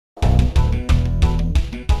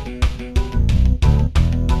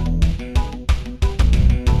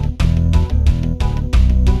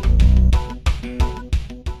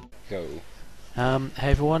Hey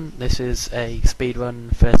everyone, this is a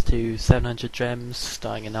speedrun first to 700 gems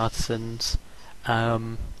starting in Artisans.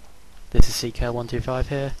 This is CK125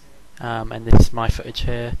 here, and this is my footage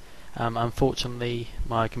here. Unfortunately,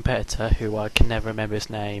 my competitor, who I can never remember his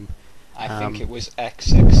name. I think it was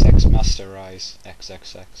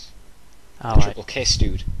XXXmasteriseXXX. Oh, right. Triple kiss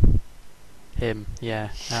dude. Him, yeah.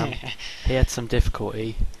 He had some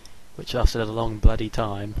difficulty, which lasted a long bloody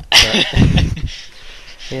time. But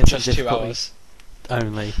he had Just some 2 difficulty hours.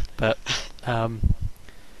 only, but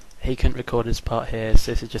he couldn't record his part here,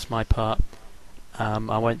 so this is just my part.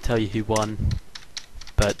 I won't tell you who won,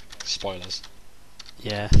 but Spoilers.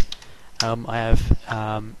 yeah. I have,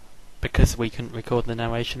 because we couldn't record the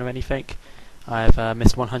narration or anything, I have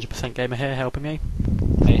Mr. 100% Gamer here helping me.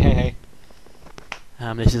 Hey.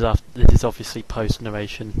 This is obviously post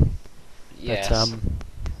narration. Yes. But,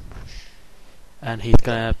 and he's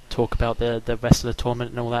gonna talk about the rest of the tournament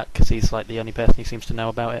and all that, because he's like the only person who seems to know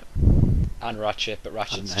about it. And Ratchet, but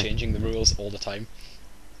Ratchet's know. changing the rules all the time.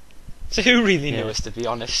 So who really Yeah. knows, to be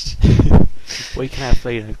honest? We can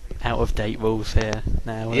have out of date rules here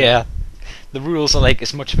now. Yeah. The rules are like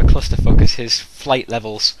as much of a clusterfuck as his flight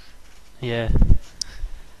levels. Yeah.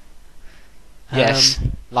 Yes.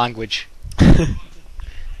 Language.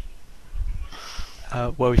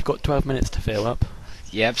 Well, we've got 12 minutes to fill up.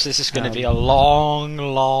 Yep, so this is going to be a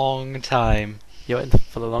long time. You're in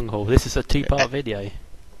for the long haul. This is a two-part video.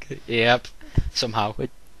 Yep. Somehow.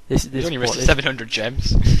 This He's only risked this, 700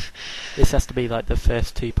 gems. this has to be like the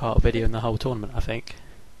first two-part video in the whole tournament, I think.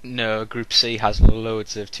 No, Group C has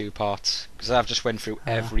loads of 2 parts. Because I've just went through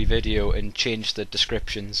every video and changed the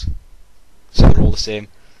descriptions. So they're all the same.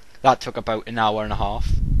 That took about an hour and a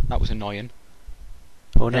half. That was annoying.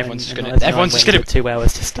 Well, no, Everyone's just not gonna 2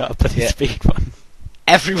 hours to start a bloody speedrun.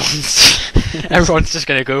 Everyone's just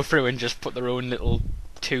gonna go through and just put their own little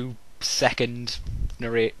 2-second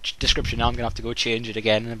description. Now I'm gonna have to go change it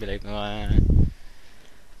again and be like,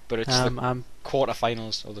 but it's the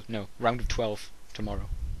quarterfinals or round of 12 tomorrow.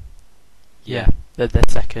 Yeah, the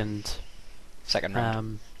second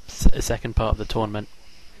round. Second part of the tournament.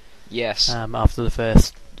 Yes. After the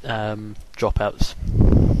first dropouts.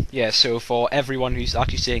 Yeah. So for everyone who's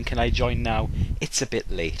actually saying, "Can I join now?" It's a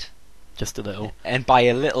bit late. Just a little. And by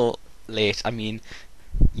a little late, I mean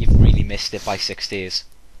you've really missed it by 6 days.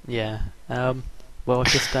 Yeah. Well,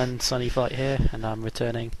 I've just done Sunny Flight here, and I'm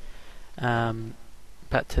returning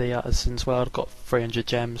back to the Artisans world. I've got 300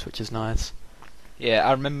 gems, which is nice. Yeah,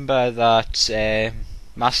 I remember that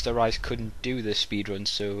Master Rise couldn't do the speedrun,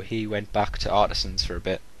 so he went back to Artisans for a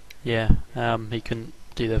bit. Yeah. He couldn't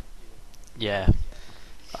do the. Yeah.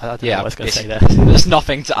 I don't know what I was going to say there. There's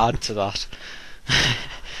nothing to add to that.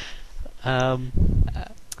 So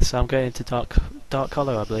I'm going into dark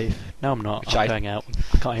colour, I believe. No, I'm not. I'm going out.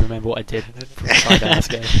 I can't even remember what I did from 5 hours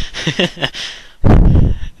ago.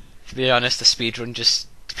 To be honest, the speedrun just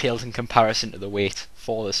paled in comparison to the wait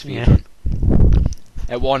for the speedrun. Yeah.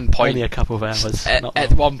 At one point, only a couple of hours.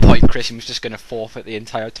 At one point, Chris was just going to forfeit the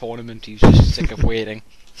entire tournament. He was just sick of waiting.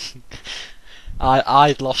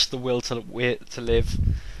 I'd lost the will to live.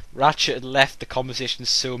 Ratchet had left the conversation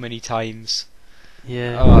so many times.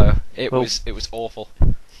 Yeah. It was awful.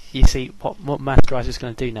 You see, what Master Rise is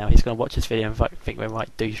going to do now? He's going to watch this video and think we're right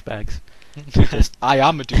douchebags. I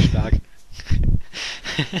am a douchebag.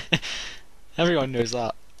 Everyone knows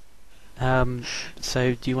that.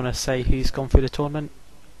 So do you want to say who's gone through the tournament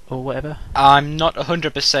or whatever? I'm not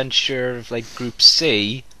 100% sure of Group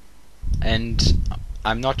C, and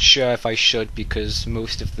I'm not sure if I should because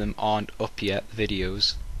most of them aren't up yet,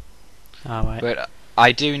 videos. Alright. But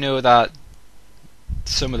I do know that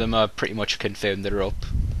some of them are pretty much confirmed they're up.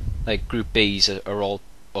 Like Group B's are all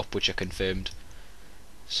up, which are confirmed.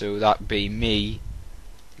 So that'd be me,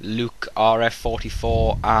 Luke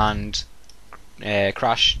RF44 and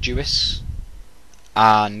Crash Jewis.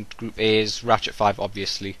 And Group A's Ratchet 5,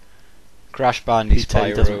 obviously. Crash Bandy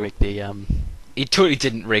Spyro. Doesn't rig the He totally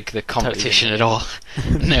didn't rig the competition at all.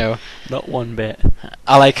 No. Not one bit.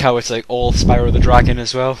 I like how it's all Spyro the Dragon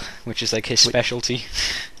as well, which is his specialty.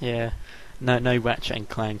 Yeah. No Ratchet and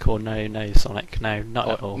Clank or no Sonic. No, not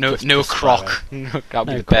at all. No just Croc. That'd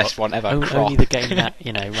be the best one ever. Croc. Only the game that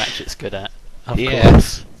Ratchet's good at. Of yeah.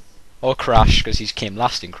 course. Or Crash, because he came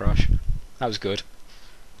last in Crash. That was good.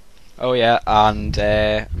 Oh yeah, and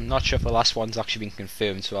I'm not sure if the last one's actually been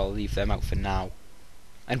confirmed, so I'll leave them out for now.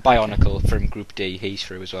 And Bionicle from Group D, he's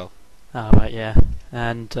through as well. Oh right, yeah.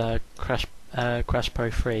 And Crash Pro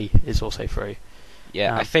 3 is also through.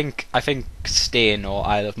 Yeah, I think Stain or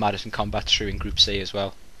Isle of Madison Combat's through in Group C as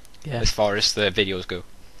well. Yeah. As far as the videos go.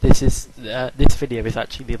 This video is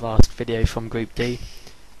actually the last video from Group D.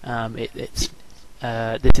 It's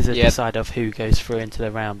this is a Yeah. decider of who goes through into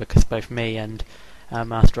the round, because both me and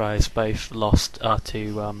Master Eyes both lost our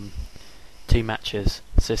two matches.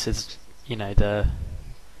 So this is, the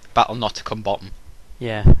Battle not to come bottom.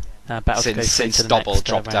 battle to go through Since to the Doppel next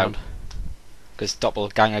dropped round. out. Because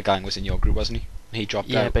Doppelganger Gang was in your group, wasn't he? And he dropped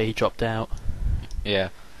Yeah, out. but he dropped out. Yeah.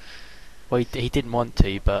 Well, he didn't want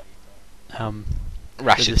to, but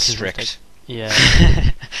Ratchet's this is strict. yeah,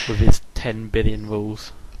 with his 10 billion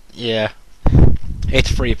rules. Yeah. It's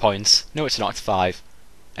 3 points. No, it's not. It's 5.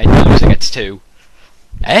 And the loser gets 2.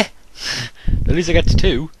 Eh? The loser gets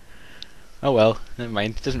 2? Oh well, never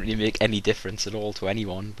mind. It doesn't really make any difference at all to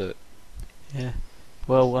anyone, but... Yeah.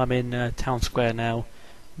 Well, I'm in Town Square now.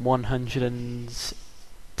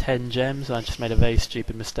 110 gems. I just made a very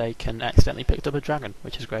stupid mistake and accidentally picked up a dragon,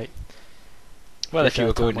 which is great. Well, if you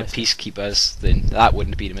were going to wasting. Peacekeepers, then that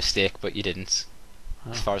wouldn't have been a mistake, but you didn't.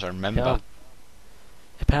 Oh. As far as I remember. Yeah,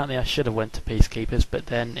 apparently I should have went to Peacekeepers, but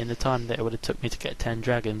then in the time that it would have took me to get 10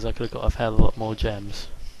 dragons, I could have got a hell of a lot more gems.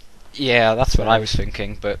 Yeah, that's what I was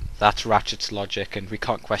thinking, but that's Ratchet's logic, and we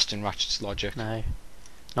can't question Ratchet's logic. No.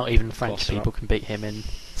 Not even French course people not. can beat him in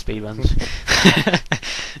speedruns.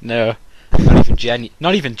 No, not even Jenny.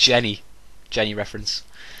 Not even Jenny. Jenny reference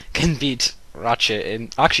can beat Ratchet in.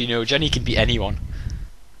 Actually, no. Jenny can beat anyone.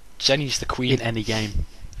 Jenny's the queen. In any game.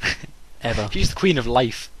 Ever. She's the queen of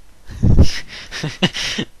life.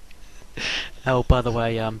 Oh, by the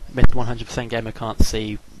way, Mr. 100% Gamer can't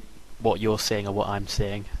see what you're seeing or what I'm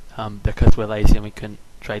seeing, because we're lazy and we couldn't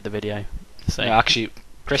trade the video. So, No, actually,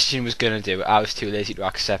 Christian was gonna do it. I was too lazy to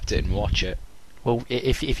accept it and watch it. well,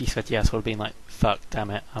 if you said yes, I would have been like, fuck, damn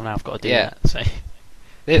it, and now I've got to do Yeah. that. So,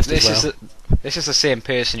 This Just as is the same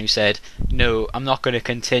person who said, "No, I'm not going to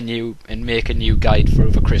continue and make a new guide for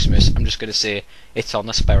over Christmas. I'm just going to say it's on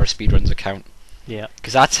the Sparrow Speedruns account." yeah.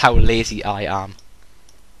 Because that's how lazy I am.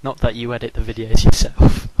 Not that you edit the videos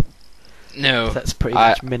yourself. No, That's pretty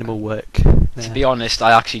much minimal work. to be honest,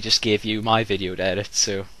 I actually just gave you my video to edit,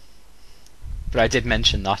 so. But I did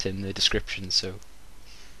mention that in the description, so.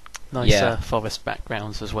 Nice yeah. forest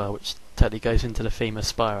backgrounds as well, which totally goes into the theme of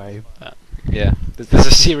Spyro. But Yeah, there's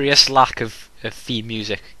a serious lack of theme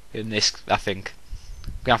music in this, I think.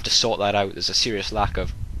 We're going to have to sort that out. There's a serious lack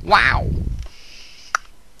of, wow!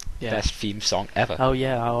 yeah. Best theme song ever. Oh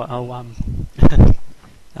yeah, I'll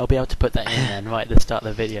I'll be able to put that in then right at the start of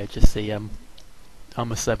the video. Just the I'm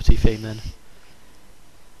a celebrity theme then.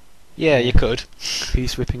 Yeah, you could.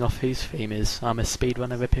 Who's ripping off whose theme is? I'm a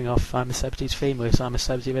speedrunner ripping off I'm a celebrity's theme, or is I'm a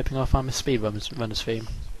celebrity ripping off I'm a speedrunner's theme?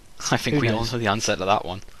 I think Who we all knows? know the answer to that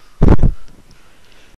one.